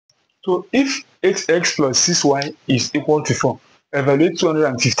So if 8x plus 6y is equal to 4, evaluate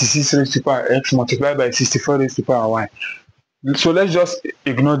 256 raised to power x multiplied by 64 raised to power y. So let's just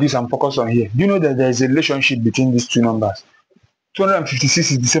ignore this and focus on here. Do you know that there is a relationship between these two numbers?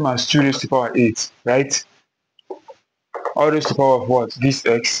 256 is the same as 2 raised to power 8, right? All raised to power of what? This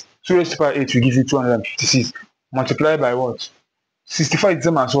x. 2 raised to power 8 will give you 256. Multiplied by what? 65 is the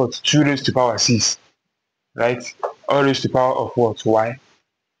same as what? 2 raised to power 6, right? All raised to power of what? Y.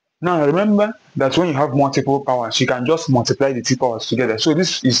 Now remember that when you have multiple powers, you can just multiply the two powers together. So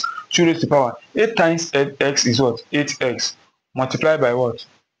this is 2 raised to power 8 times x is what? 8x. Multiplied by what?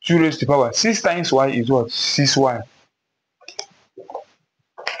 2 raised to power 6 times y is what? 6y.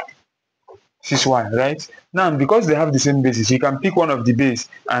 6y, right? Now because they have the same basis, you can pick one of the base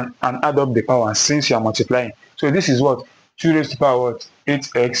and add up the power since you are multiplying. So this is what? 2 raised to power what?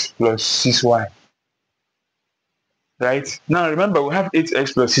 8x plus 6y. Right? Now remember we have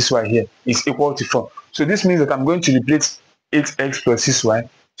 8x plus 6y here is equal to 4. So this means that I'm going to replace 8x plus 6y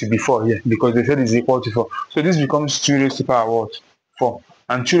to be 4 here because they said it's equal to 4. So this becomes 2 raised to power what? 4.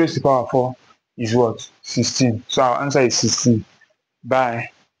 And 2 raised to power 4 is what? 16. So our answer is 16.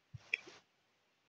 Bye.